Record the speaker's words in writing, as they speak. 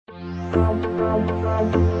Hello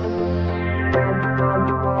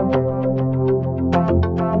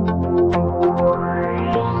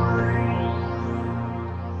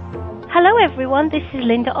everyone, this is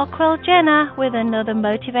Linda Ockrell-Jenner with another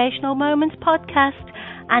Motivational Moments podcast,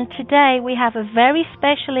 and today we have a very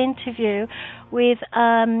special interview with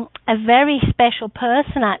a very special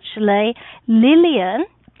person actually.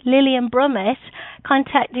 Lillian Brummett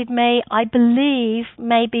contacted me, I believe,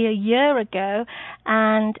 maybe a year ago,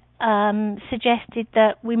 and suggested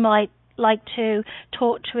that we might like to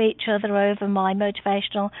talk to each other over my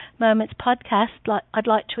Motivational Moments podcast. I'd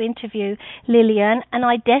like to interview Lillian, and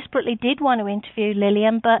I desperately did want to interview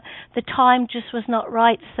Lillian, but the time just was not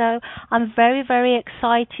right. So I'm very, very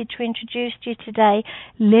excited to introduce to you today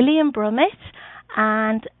Lillian Brummett.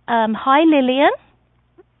 And hi, Lillian.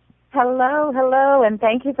 Hello, and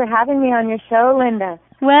thank you for having me on your show, Linda.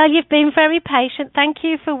 Well, you've been very patient. Thank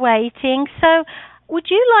you for waiting. So would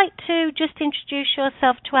you like to just introduce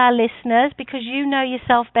yourself to our listeners, because you know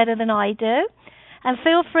yourself better than I do? And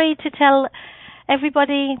feel free to tell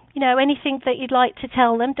everybody, anything that you'd like to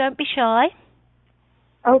tell them. Don't be shy.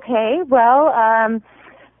 Okay, well, I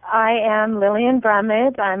am Lillian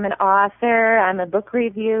Brummett. I'm an author. I'm a book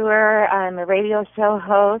reviewer. I'm a radio show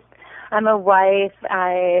host. I'm a wife.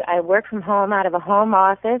 I work from home out of a home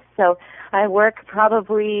office, so I work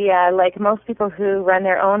probably like most people who run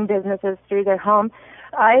their own businesses through their home.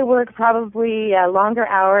 I work probably longer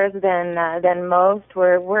hours than most.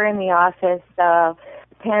 We're in the office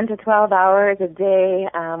 10 to 12 hours a day.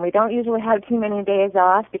 We don't usually have too many days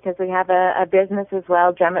off because we have a business as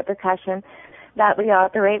well, Drummett Percussion, that we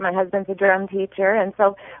operate. My husband's a drum teacher, and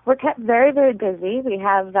so we're kept very, very busy.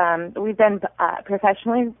 We've been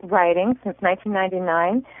professionally writing since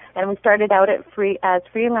 1999, and we started out as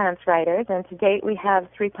freelance writers, and to date we have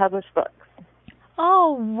 3 published books.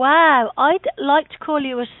 Oh, wow. I'd like to call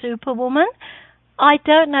you a superwoman. I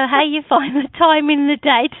don't know how you find the time in the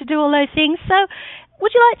day to do all those things. So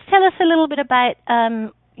would you like to tell us a little bit about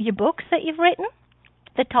your books that you've written,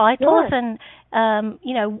 the titles, Sure. and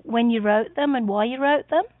when you wrote them and why you wrote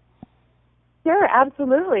them? Sure,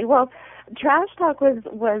 absolutely. Well, Trash Talk was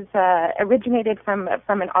originated from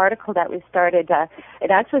an article that we started. It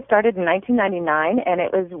actually started in 1999, and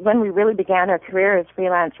it was when we really began our career as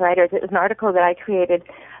freelance writers. It was an article that I created,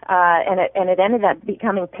 and it ended up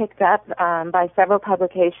becoming picked up by several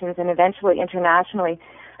publications and eventually internationally.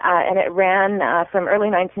 And it ran from early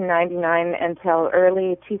 1999 until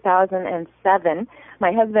early 2007.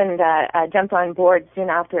 My husband jumped on board soon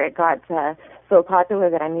after it got so popular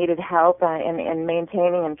that I needed help in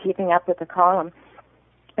maintaining and keeping up with the column.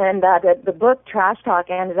 And the book Trash Talk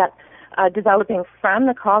ended up developing from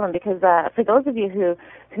the column because for those of you who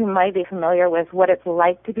might be familiar with what it's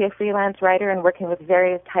like to be a freelance writer and working with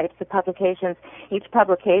various types of publications, each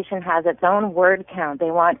publication has its own word count.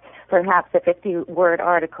 They want perhaps a 50-word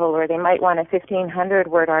article, or they might want a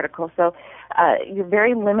 1,500-word article. So you're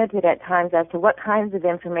very limited at times as to what kinds of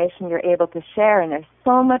information you're able to share, and there's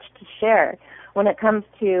so much to share when it comes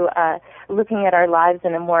to looking at our lives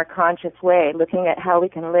in a more conscious way, looking at how we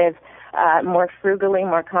can live more frugally,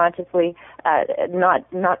 more consciously, not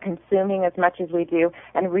consuming as much as we do,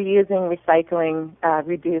 and reusing, recycling,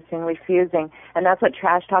 reducing, refusing. And that's what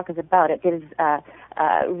Trash Talk is about. It gives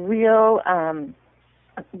real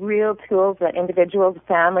tools that individuals,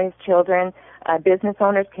 families, children, business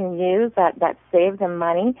owners can use that save them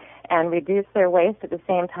money and reduce their waste at the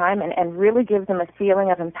same time, and really give them a feeling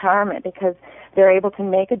of empowerment because they're able to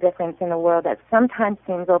make a difference in a world that sometimes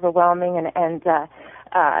seems overwhelming and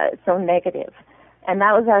so negative. And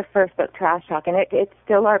that was our first book, Trash Talk, and it's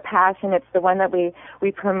still our passion. It's the one that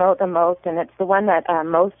we promote the most, and it's the one that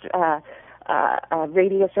most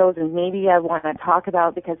radio shows and media want to talk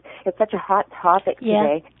about because it's such a hot topic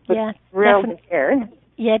today. Yeah, thrilled to hear.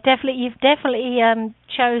 Yeah, definitely. You've definitely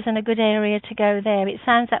chosen a good area to go there. It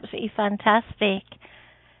sounds absolutely fantastic.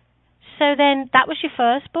 So then, that was your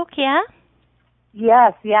first book, yeah?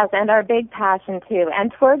 Yes, and our big passion too.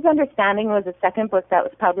 And Towards Understanding was the second book that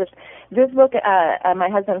was published. This book, my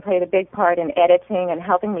husband played a big part in editing and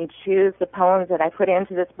helping me choose the poems that I put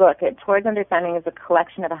into this book. Towards Understanding is a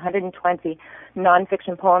collection of 120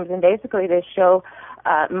 nonfiction poems, and basically they show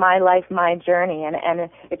my life, my journey, and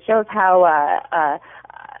it shows how a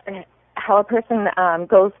person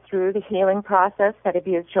goes through the healing process that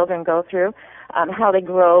abused children go through, how they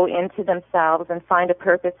grow into themselves and find a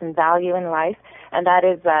purpose and value in life, and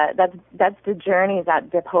that's the journey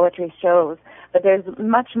that the poetry shows. But there's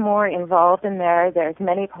much more involved in there. There's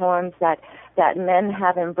many poems that men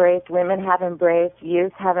have embraced, women have embraced,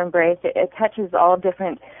 youth have embraced. It touches all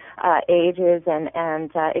different ages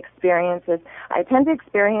and experiences. I tend to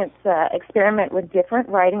experiment with different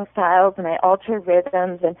writing styles, and I alter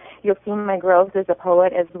rhythms, and you'll see my growth as a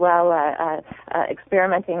poet as well,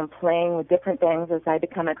 experimenting and playing with different things as I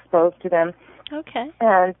become exposed to them. Okay.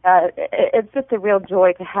 And it's just a real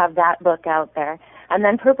joy to have that book out there. And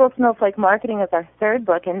then Purple Snowflake Marketing is our third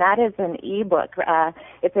book, and that is an e-book.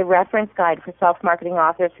 It's a reference guide for self-marketing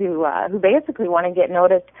authors who basically want to get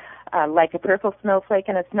noticed like a purple snowflake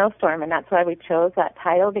in a snowstorm, and that's why we chose that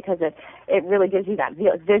title, because it really gives you that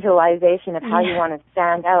visualization of how you want to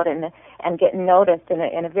stand out and get noticed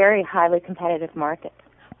in a very highly competitive market.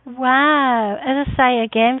 Wow. As I say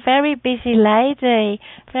again, very busy lady.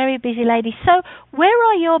 Very busy lady. So where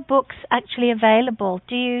are your books actually available?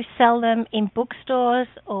 Do you sell them in bookstores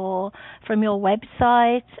or from your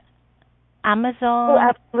website, Amazon? Oh,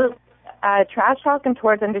 absolutely. Trash Talk and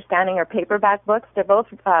Towards Understanding are paperback books. They're both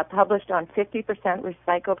published on 50%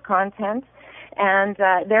 recycled content. And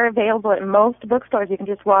they're available at most bookstores. You can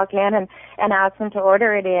just walk in and ask them to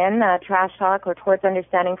order it in, Trash Talk or Towards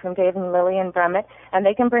Understanding from Dave and Lillian Brummett, and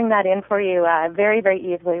they can bring that in for you very, very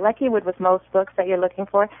easily, like you would with most books that you're looking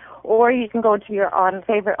for. Or you can go to your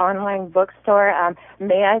favorite online bookstore.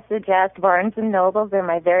 May I suggest Barnes & Noble? They're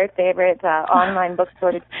my very favorite online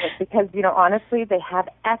bookstore because, honestly, they have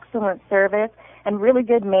excellent service and really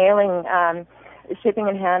good mailing shipping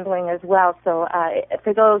and handling as well. So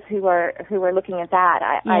for those who are looking at that,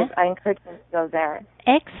 I encourage them to go there.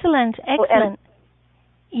 Excellent.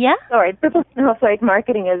 Yeah. Sorry, Purple Snowflake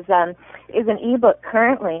Marketing is an ebook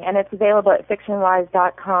currently, and it's available at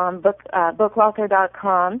fictionwise.com,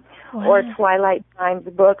 bookwalker.com, or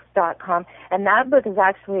twilighttimesbooks.com. And that book is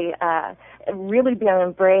actually really being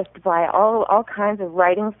embraced by all kinds of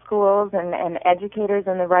writing schools and educators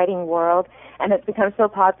in the writing world. And it's become so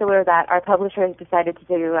popular that our publisher has decided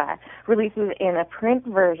to release it in a print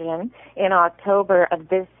version in October of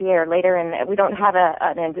this year. We don't have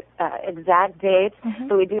an exact date,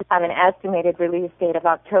 but we do have an estimated release date of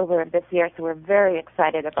October of this year, so we're very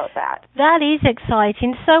excited about that. That is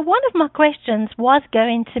exciting. So one of my questions was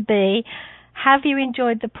going to be, have you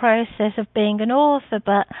enjoyed the process of being an author?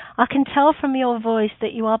 But I can tell from your voice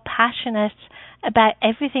that you are passionate about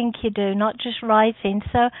everything you do, not just writing.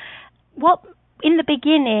 So in the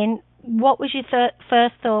beginning, what was your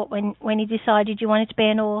first thought when you decided you wanted to be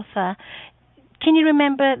an author? Can you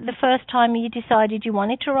remember the first time you decided you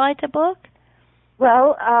wanted to write a book?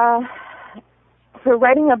 Well, for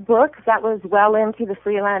writing a book, that was well into the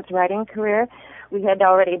freelance writing career. We had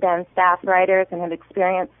already been staff writers and had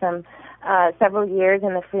experienced several years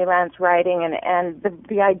in the freelance writing, and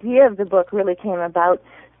the idea of the book really came about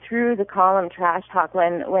through the column Trash Talk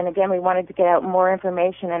when again we wanted to get out more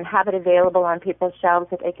information and have it available on people's shelves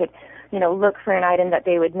that they could look for an item that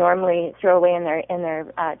they would normally throw away in their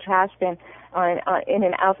trash bin in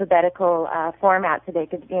an alphabetical format, so they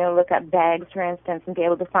could look up bags, for instance, and be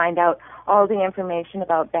able to find out all the information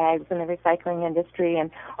about bags in the recycling industry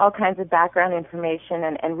and all kinds of background information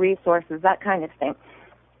and resources, that kind of thing.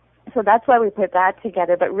 So that's why we put that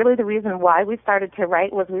together. But really the reason why we started to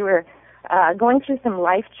write was we were going through some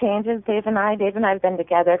life changes, Dave and I. Dave and I have been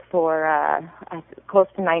together for close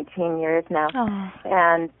to 19 years now. Oh.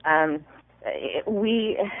 And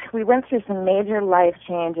we went through some major life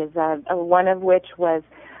changes, one of which was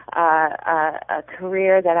a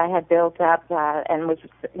career that I had built up and was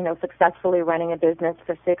successfully running a business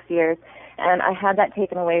for 6 years. And I had that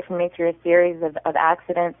taken away from me through a series of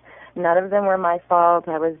accidents. None of them were my fault.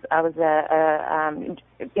 I was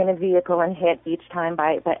in a vehicle and hit each time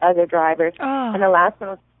by other drivers. Oh. And the last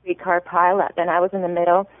one was a three-car pileup, and I was in the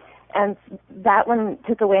middle. And that one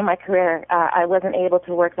took away my career. I wasn't able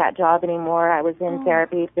to work that job anymore. I was in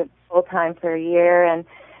therapy full-time for a year, and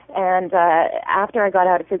after I got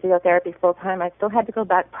out of physiotherapy full-time, I still had to go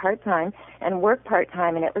back part-time and work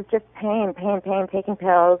part-time, and it was just pain, taking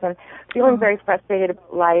pills and feeling very frustrated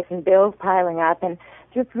about life and bills piling up, and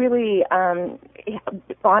just really,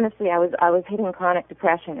 honestly, I was hitting chronic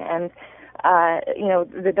depression, and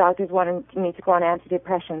the doctors wanted me to go on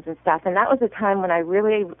antidepressants and stuff, and that was a time when I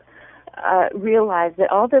really realized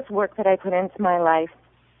that all this work that I put into my life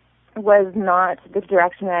was not the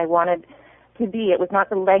direction that I wanted to be. It was not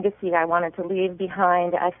the legacy I wanted to leave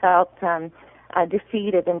behind. I felt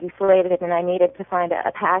defeated and deflated, and I needed to find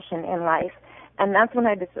a passion in life. And that's when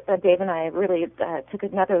Dave and I really took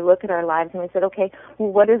another look at our lives, and we said, okay, well,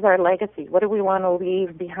 what is our legacy? What do we want to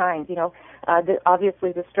leave behind?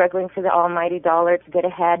 Obviously the struggling for the almighty dollar to get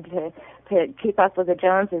ahead, to keep up with the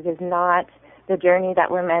Joneses is not the journey that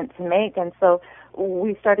we're meant to make. And so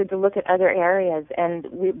we started to look at other areas, and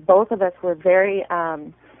both of us were very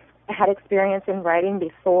had experience in writing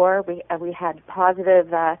before. We had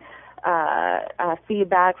positive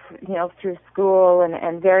feedback, through school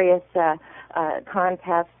and various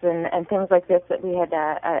contests and things like this that we had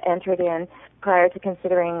entered in prior to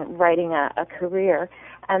considering writing a career.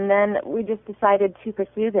 And then we just decided to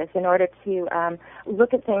pursue this in order to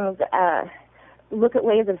look at things, look at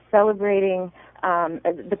ways of celebrating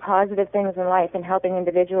the positive things in life and helping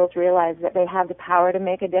individuals realize that they have the power to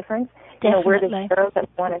make a difference. Definitely. We're the heroes that we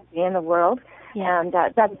want to see in the world. Yeah. And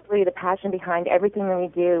that's really the passion behind everything that we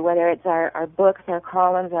do, whether it's our books, our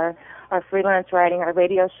columns, our freelance writing, our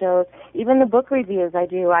radio shows, even the book reviews I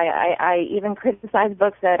do. I even criticize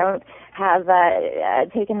books that don't have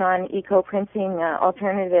taken on eco-printing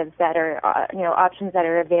alternatives that are, options that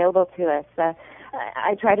are available to us.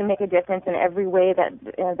 I try to make a difference in every way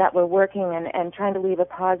that we're working and trying to leave a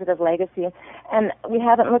positive legacy. And we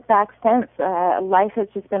haven't looked back since. Life has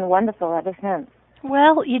just been wonderful ever since.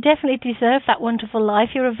 Well, you definitely deserve that wonderful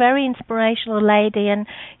life. You're a very inspirational lady, and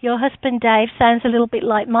your husband Dave sounds a little bit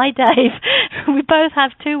like my Dave. We both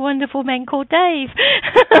have two wonderful men called Dave.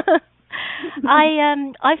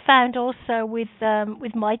 I found also with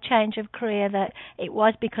my change of career that it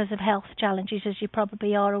was because of health challenges, as you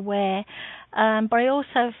probably are aware. But I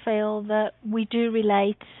also feel that we do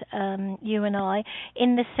relate, you and I,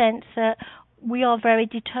 in the sense that we are very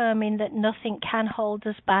determined that nothing can hold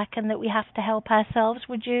us back and that we have to help ourselves.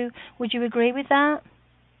 Would you agree with that?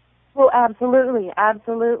 Well, absolutely. And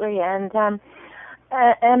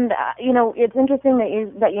it's interesting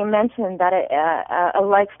that you mentioned that a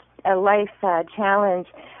life challenge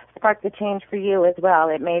sparked the change for you as well.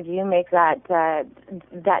 It made you make that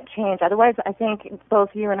change. Otherwise, I think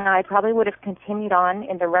both you and I probably would have continued on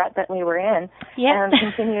in the rut that we were in, and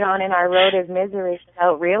continued on in our road of misery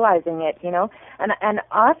without realizing it. And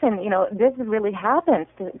often, this really happens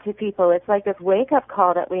to people. It's like this wake-up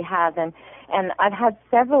call that we have, and I've had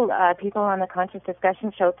several people on the Conscious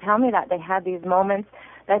Discussion show tell me that they had these moments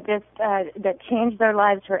that just that changed their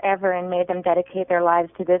lives forever and made them dedicate their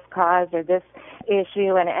lives to this cause or this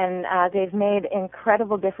issue, and they've made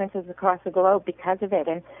incredible differences across the globe because of it.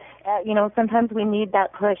 And sometimes we need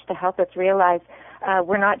that push to help us realize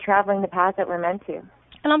we're not traveling the path that we're meant to.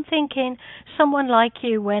 And I'm thinking, someone like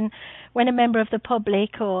you, when a member of the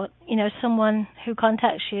public or someone who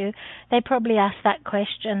contacts you, they probably ask that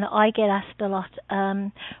question that I get asked a lot.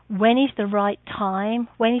 When is the right time?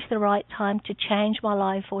 When is the right time to change my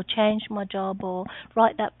life or change my job or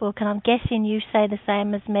write that book? And I'm guessing you say the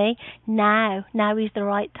same as me. Now is the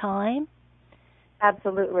right time.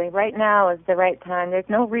 Absolutely. Right now is the right time. There's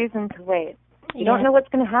no reason to wait. You don't know what's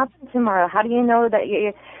going to happen tomorrow. How do you know that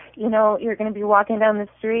you're going to be walking down the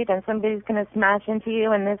street and somebody's going to smash into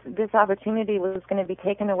you and this opportunity was going to be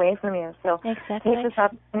taken away from you? So exactly. Take this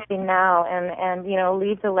opportunity now and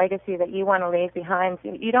leave the legacy that you want to leave behind.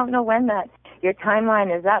 You don't know when your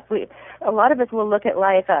timeline is up. A lot of us will look at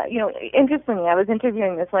life, interestingly, I was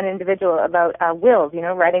interviewing this one individual about wills,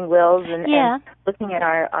 writing wills and looking at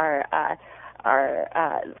our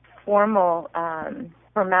formal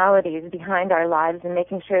formalities behind our lives and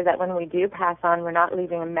making sure that when we do pass on, we're not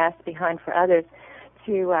leaving a mess behind for others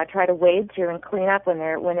to try to wade through and clean up when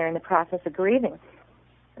they're in the process of grieving.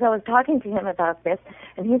 So I was talking to him about this,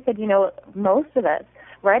 and he said, most of us,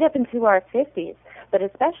 right up into our 50s, but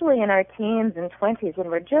especially in our teens and 20s, when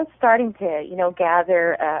we're just starting to,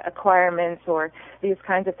 gather acquirements or these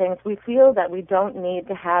kinds of things, we feel that we don't need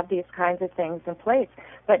to have these kinds of things in place.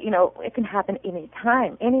 But, it can happen any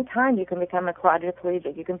time. Any time you can become a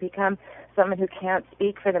quadriplegic. You can become someone who can't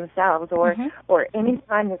speak for themselves, or any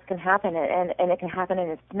time this can happen, and it can happen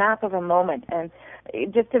in a snap of a moment. And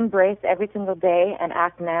just embrace every single day and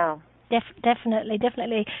act now.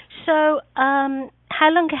 Definitely. So, how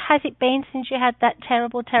long has it been since you had that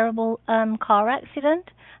terrible car accident?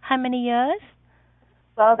 How many years?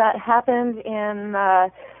 Well, that happened in,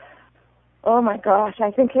 oh my gosh,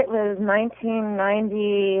 I think it was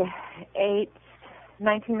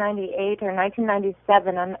 1998 or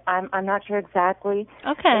 1997. I'm not sure exactly.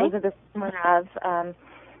 Okay. Those are the summer of.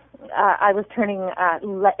 I was turning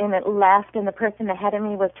left, and the person ahead of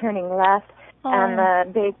me was turning left, and the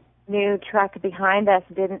big new truck behind us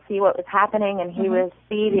didn't see what was happening, and he was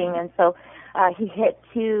speeding, and so he hit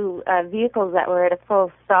two vehicles that were at a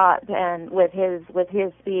full stop, and with his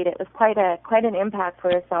speed, it was quite an impact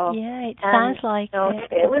for us all. Yeah, it sounds like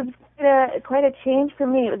it. It was quite a change for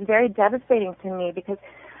me. It was very devastating to me because,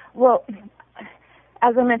 well,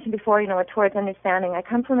 as I mentioned before, towards understanding, I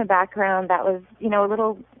come from a background that was, a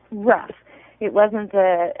little rough. It wasn't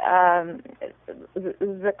the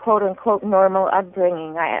quote unquote normal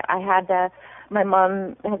upbringing. I had My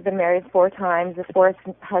mom has been married 4 times. The 4th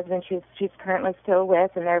husband she's currently still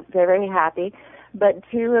with, and they're very happy. But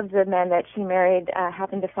 2 of the men that she married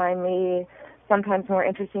happened to find me sometimes more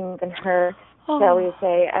interesting than her, shall we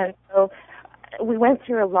say. And so we went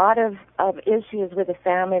through a lot of issues with the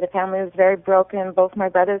family. The family was very broken. Both my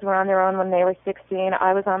brothers were on their own when they were 16.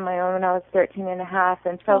 I was on my own when I was 13 and a half.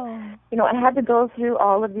 And so, I had to go through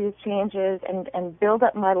all of these changes and build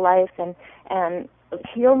up my life and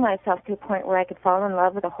heal myself to a point where I could fall in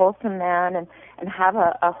love with a wholesome man and have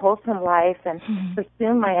a wholesome life and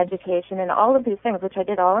pursue my education and all of these things, which I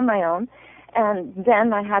did all on my own. And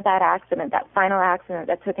then I had that accident, that final accident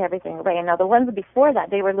that took everything away. And now the ones before that,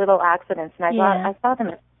 they were little accidents, and I saw them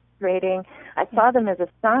as frustrating. I saw them as a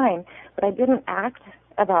sign, but I didn't act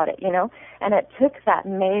about it, And it took that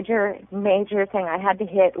major thing. I had to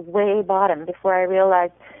hit way bottom before I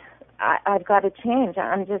realized I've got to change.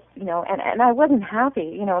 I'm just, and I wasn't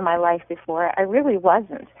happy, in my life before. I really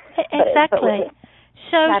wasn't. Exactly.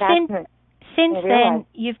 Since then,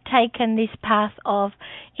 you've taken this path of,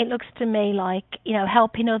 it looks to me like,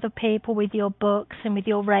 helping other people with your books and with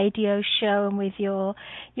your radio show and with your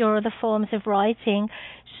other forms of writing.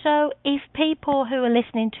 So if people who are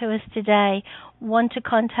listening to us today want to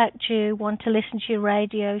contact you, want to listen to your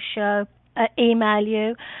radio show, email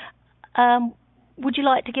you, would you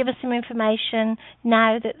like to give us some information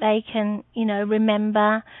now that they can,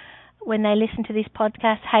 remember when they listen to this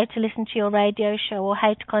podcast, how to listen to your radio show or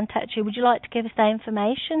how to contact you? Would you like to give us that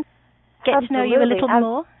information? Get Absolutely. To know you a little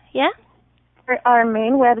more? Yeah? Our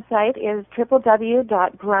main website is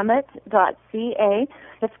www.grummet.ca.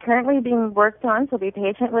 It's currently being worked on, so be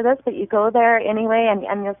patient with us, but you go there anyway, and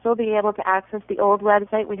you'll still be able to access the old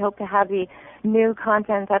website. We hope to have the new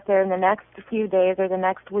content up there in the next few days or the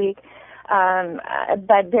next week.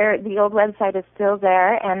 But the old website is still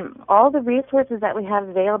there, and all the resources that we have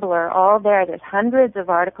available are all there. There's hundreds of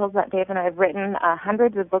articles that Dave and I have written,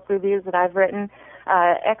 hundreds of book reviews that I've written,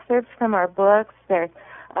 excerpts from our books. There's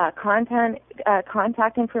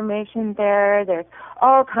contact information there. There's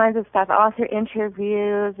all kinds of stuff, author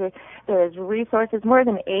interviews. There's resources, more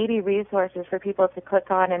than 80 resources for people to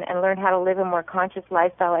click on and learn how to live a more conscious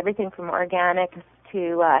lifestyle, everything from organic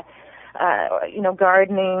to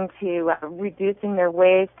gardening to reducing their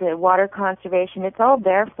waste to water conservation. It's all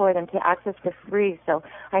there for them to access for free. So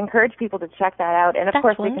I encourage people to check that out. And of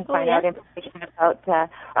course, they can find out information about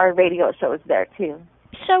our radio shows there too.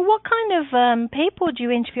 So what kind of people do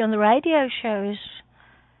you interview on the radio shows?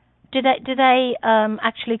 Do they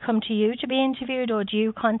actually come to you to be interviewed, or do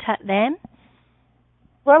you contact them?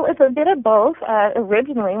 Well, it's a bit of both.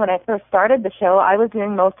 Originally, when I first started the show, I was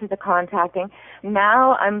doing most of the contacting.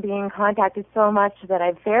 Now I'm being contacted so much that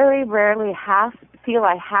I very rarely feel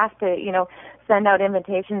I have to, send out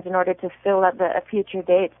invitations in order to fill up the future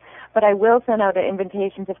dates. But I will send out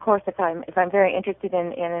invitations, of course, if I'm very interested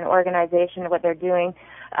in an organization, what they're doing,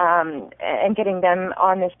 and getting them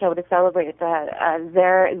on the show to celebrate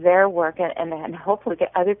their work and hopefully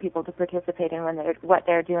get other people to participate in what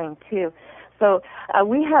they're doing too. So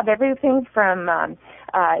we have everything from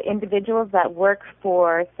individuals that work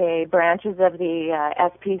for, say, branches of the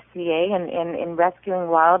SPCA in rescuing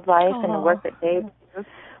wildlife and the work that they do.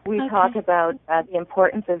 We talk about the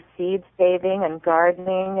importance of seed saving and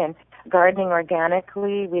gardening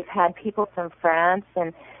organically. We've had people from France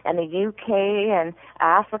and the UK and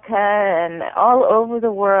Africa and all over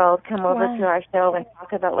the world come over to our show and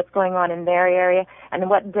talk about what's going on in their area and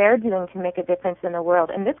what they're doing to make a difference in the world.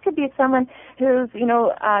 And this could be someone who's,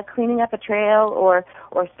 cleaning up a trail or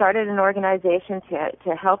started an organization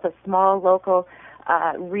to help a small local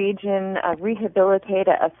region, rehabilitate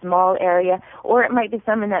a small area, or it might be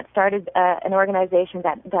someone that started an organization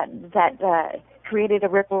that created a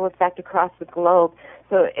ripple effect across the globe.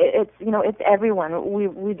 So it's everyone.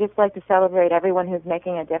 We just like to celebrate everyone who's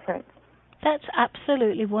making a difference. That's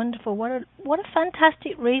absolutely wonderful. What a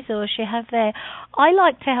fantastic resource you have there. I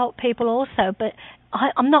like to help people also, but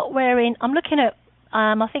I'm looking at,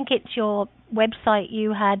 I think it's your website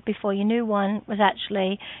you had before your new one was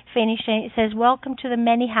actually finished, and it says, "Welcome to the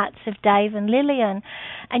many hats of Dave and Lillian."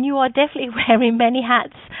 And you are definitely wearing many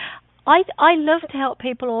hats. I love to help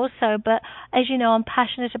people also, but as you know, I'm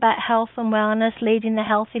passionate about health and wellness, leading the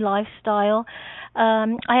healthy lifestyle.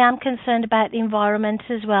 I am concerned about the environment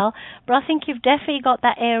as well, but I think you've definitely got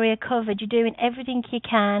that area covered. You're doing everything you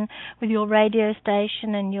can with your radio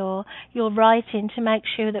station and your writing to make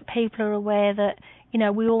sure that people are aware that,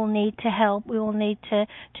 we all need to help, we all need to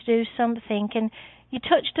do something. And you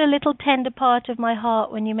touched a little tender part of my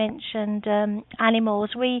heart when you mentioned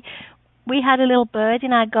animals. we had a little bird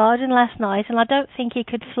in our garden last night, and I don't think he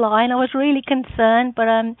could fly, and I was really concerned, but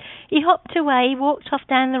he hopped away, he walked off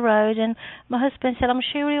down the road, and my husband said, I'm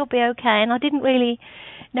sure he'll be okay, and I didn't really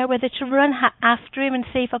know whether to run after him and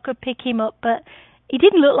see if I could pick him up, but he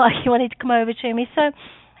didn't look like he wanted to come over to me. So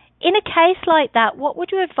in a case like that, what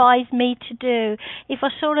would you advise me to do if I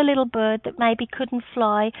saw a little bird that maybe couldn't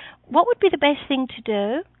fly? What would be the best thing to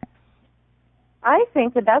do? I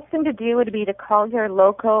think the best thing to do would be to call your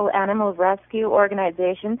local animal rescue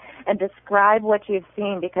organization and describe what you've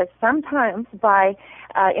seen, because sometimes by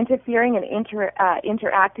interfering and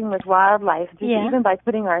interacting with wildlife, just even by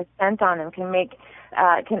putting our scent on them,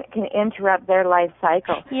 can interrupt their life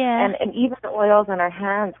cycle. Yeah. And even oils on our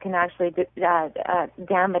hands can actually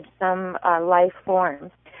damage some life forms.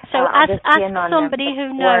 So ask somebody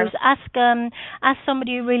who knows. Ask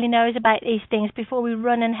somebody who really knows about these things before we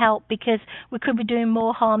run and help, because we could be doing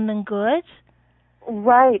more harm than good.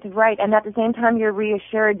 Right. And at the same time, you're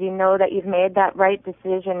reassured. You know that you've made that right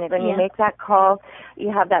decision. When you make that call,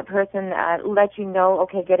 you have that person let you know,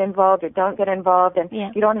 okay, get involved or don't get involved, and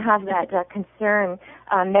you don't have that concern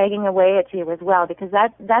nagging away at you as well, because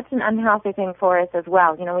that's an unhealthy thing for us as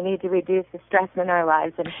well. You know, we need to reduce the stress in our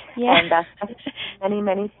lives, and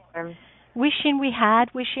many forms. Wishing we had,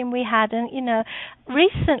 and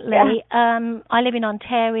recently, I live in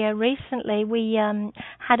Ontario. Recently, we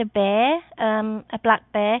had a bear, a black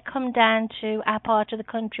bear, come down to our part of the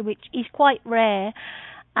country, which is quite rare,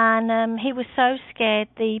 and he was so scared.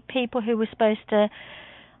 The people who were supposed to,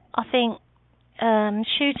 I think,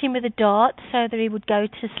 shoot him with a dart so that he would go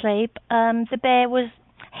to sleep. The bear was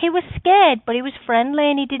scared, but he was friendly,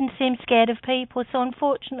 and he didn't seem scared of people. So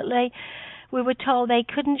unfortunately, we were told they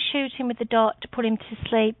couldn't shoot him with the dart to put him to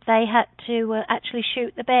sleep. They had to actually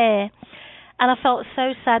shoot the bear. And I felt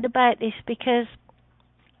so sad about this, because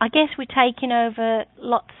I guess we're taking over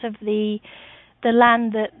lots of the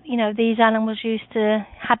land that, these animals used to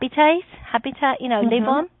habitat, live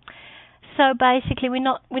on. So basically we're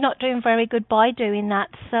not doing very good by doing that.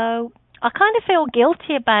 So I kind of feel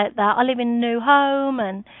guilty about that. I live in a new home,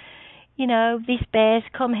 and these bears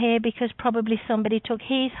come here because probably somebody took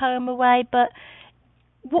his home away. But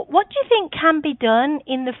what do you think can be done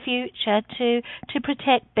in the future to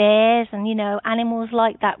protect bears and, animals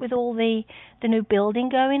like that with all the new building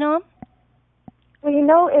going on?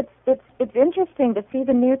 Well, it's interesting to see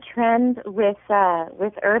the new trend with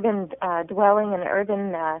urban dwelling and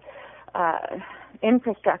urban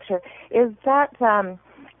infrastructure, is that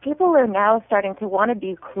people are now starting to want to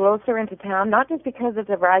be closer into town, not just because of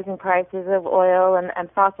the rising prices of oil and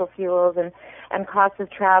fossil fuels and costs of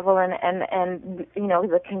travel and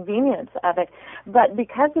the convenience of it, but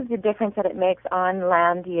because of the difference that it makes on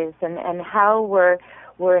land use and how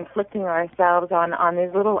we're inflicting ourselves on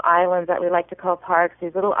these little islands that we like to call parks,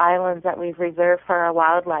 these little islands that we've reserved for our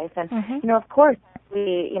wildlife. And of course,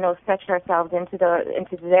 we stretch ourselves into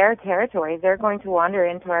their territories. They're going to wander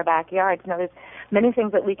into our backyards. There's many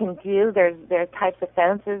things that we can do. There's types of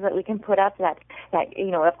fences that we can put up that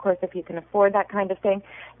of course, if you can afford that kind of thing.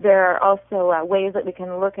 There are also ways that we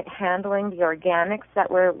can look at handling the organics that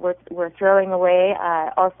we're throwing away.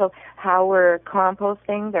 Also, how we're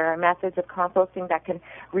composting. There are methods of composting that can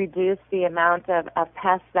reduce the amount of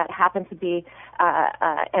pests that happen to be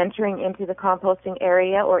entering into the composting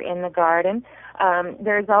area or in the garden.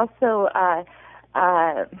 There's also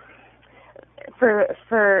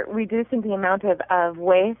for reducing the amount of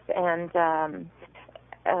waste and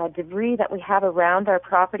debris that we have around our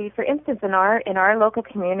property. For instance, in our local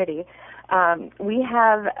community, we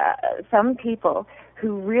have some people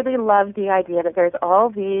who really love the idea that there's all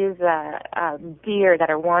these deer that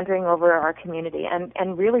are wandering over our community,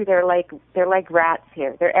 and really they're like rats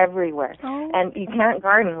here. They're everywhere, and you can't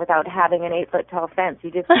garden without having an 8-foot tall fence. You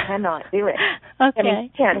just cannot do it. Okay. I mean, you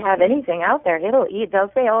can't have anything out there. It'll eat.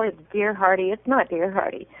 They'll say, "Oh, it's deer hardy." It's not deer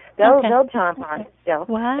hardy. They'll chomp on it still.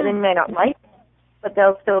 Wow. And they may not like it, but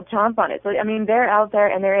they'll still chomp on it. So, I mean, they're out there,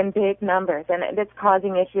 and they're in big numbers, and it's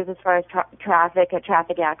causing issues as far as traffic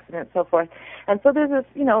accidents, so forth. And so there's this,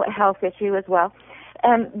 health issue as well.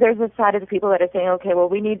 And there's this side of the people that are saying, okay, well,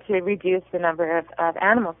 we need to reduce the number of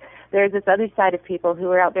animals. There's this other side of people who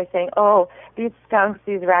are out there saying, oh, these skunks,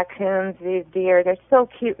 these raccoons, these deer, they're so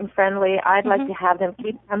cute and friendly. I'd like to have them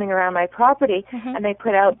keep coming around my property. And they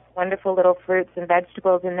put out wonderful little fruits and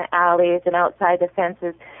vegetables in the alleys and outside the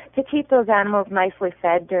fences to keep those animals nicely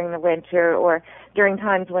fed during the winter or during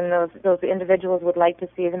times when those individuals would like to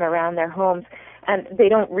see them around their homes. And they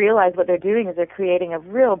don't realize what they're doing is they're creating a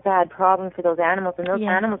real bad problem for those animals, and those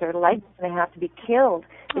animals are likely going to have to be killed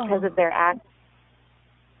because of their acts.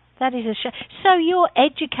 That is a shame. So you're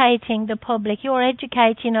educating the public, you're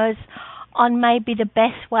educating us on maybe the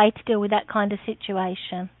best way to deal with that kind of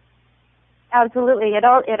situation. Absolutely.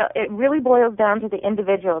 It really boils down to the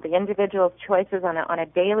individual's choices on a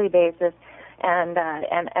daily basis, and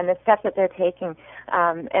the steps that they're taking.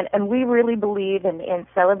 And we really believe in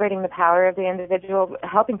celebrating the power of the individual,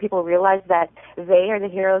 helping people realize that they are the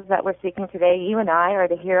heroes that we're seeking today. You and I are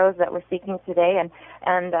the heroes that we're seeking today,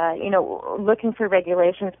 and looking for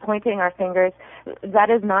regulations, pointing our fingers. That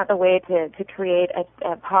is not the way to create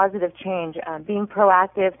a positive change. Being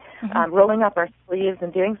proactive, rolling up our sleeves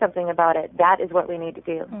and doing something about it, that is what we need to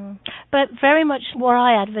do. But very much what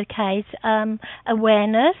I advocate,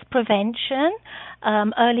 awareness, prevention,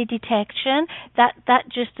 early detection, that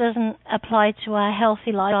just doesn't apply to our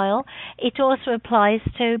healthy lifestyle. It also applies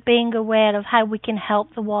to being aware of how we can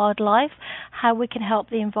help the wildlife, how we can help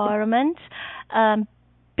the environment,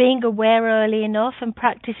 being aware early enough and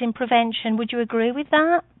practicing prevention. Would you agree with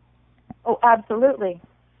that? Oh, absolutely.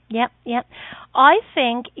 Yep. I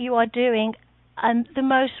think you are doing the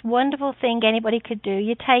most wonderful thing anybody could do.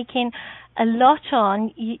 You're taking a lot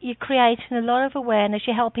on. You're creating a lot of awareness.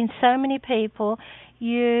 You're helping so many people.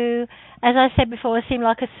 You, as I said before, seem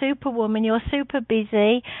like a superwoman. You're super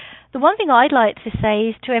busy. The one thing I'd like to say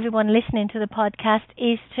is to everyone listening to the podcast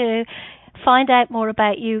is to find out more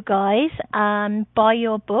about you guys, buy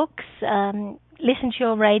your books, listen to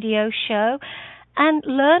your radio show, and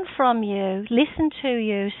learn from you, listen to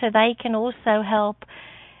you, so they can also help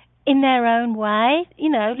in their own way.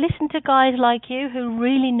 Listen to guys like you who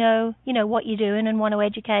really know, what you're doing and want to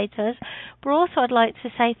educate us. But also I'd like to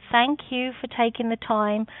say thank you for taking the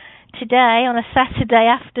time today on a Saturday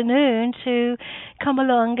afternoon to come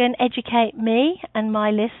along and educate me and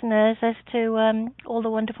my listeners as to all the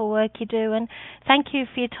wonderful work you do. And thank you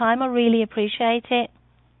for your time. I really appreciate it.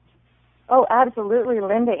 Oh, absolutely,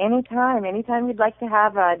 Linda. Anytime you'd like to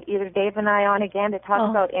have either Dave and I on again to talk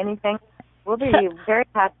about anything, we'll be very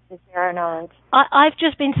happy to share our knowledge. I've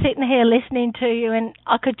just been sitting here listening to you, and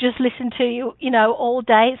I could just listen to you, all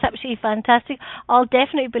day. It's absolutely fantastic. I'll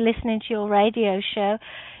definitely be listening to your radio show.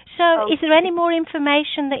 So is there any more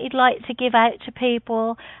information that you'd like to give out to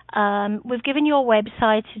people? We've given your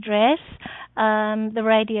website address, the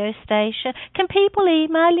radio station. Can people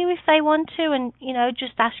email you if they want to and,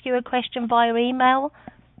 just ask you a question via email?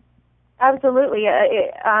 Absolutely.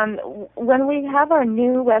 When we have our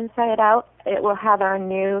new website out, it will have our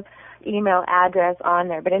new email address on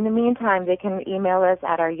there. But in the meantime, they can email us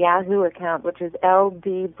at our Yahoo account, which is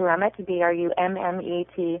ldbrummett,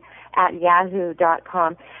 BRUMMET,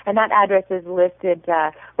 @yahoo.com. And that address is listed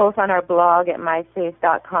both on our blog at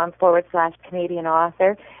myspace.com/Canadian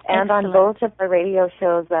author and on both of our radio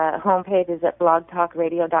shows' homepages at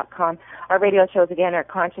blogtalkradio.com. Our radio shows, again, are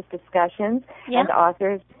Conscious Discussions and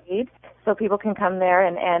Authors Read. So people can come there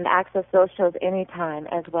and access those shows anytime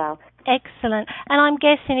as well. Excellent. And I'm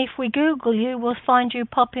guessing if we Google you, we'll find you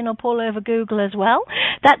popping up all over Google as well.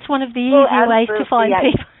 That's one of the easy ways to find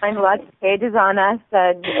people. You'll find lots of pages on us.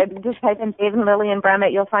 Just type in Dave and Lillian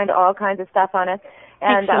Brummett. You'll find all kinds of stuff on us.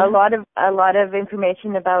 And a lot of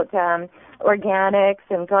information about organics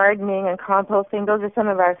and gardening and composting. Those are some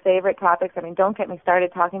of our favorite topics. I mean, don't get me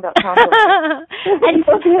started talking about composting. And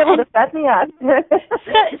you'll be able to set me up.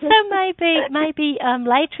 so maybe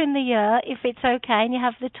later in the year, if it's okay and you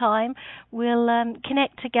have the time, we'll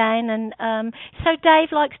connect again. And so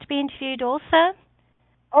Dave likes to be interviewed also?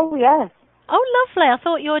 Oh, yes. Oh, lovely. I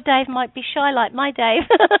thought your Dave might be shy like my Dave.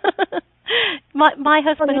 my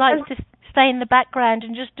husband likes to stay in the background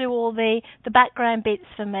and just do all the background bits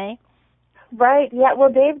for me. Right, yeah. Well,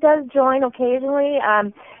 Dave does join occasionally,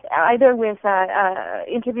 either with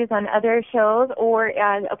interviews on other shows or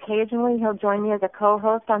occasionally he'll join me as a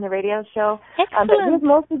co-host on the radio show. Excellent. But he's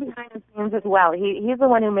mostly behind the scenes as well. He's the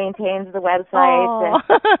one who maintains the website. Oh.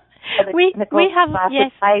 And we have,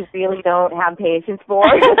 yes. I really don't have patience for.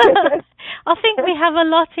 I think we have a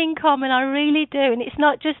lot in common. I really do. And it's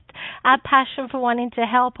not just our passion for wanting to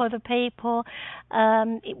help other people.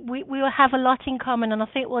 We will have a lot in common, and I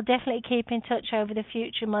think we'll definitely keep in touch over the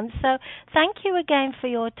future months. So thank you again for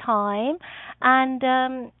your time.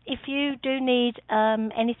 And if you do need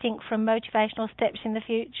anything from Motivational Steps in the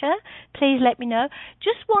future, please let me know.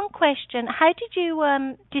 Just one question. How did you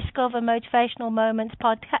discover Motivational Moments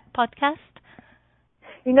podcast?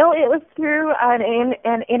 It was through an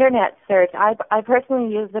internet search. I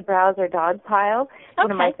personally use the browser Dogpile,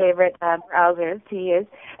 one of my favorite browsers to use,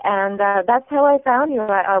 and that's how I found you.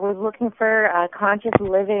 I was looking for conscious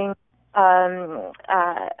living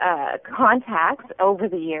contacts over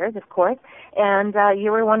the years, of course, and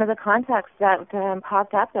you were one of the contacts that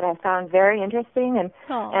popped up that I found very interesting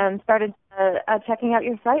and started checking out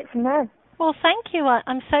your site from there. Well, thank you.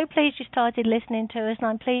 I'm so pleased you started listening to us, and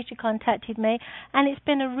I'm pleased you contacted me. And it's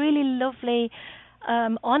been a really lovely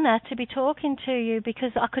honour to be talking to you, because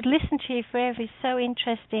I could listen to you forever. It's so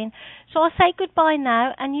interesting. So I'll say goodbye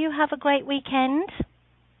now, and you have a great weekend.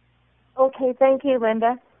 Okay, thank you,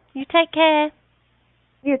 Linda. You take care.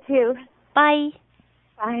 You too. Bye.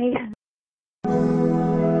 Bye.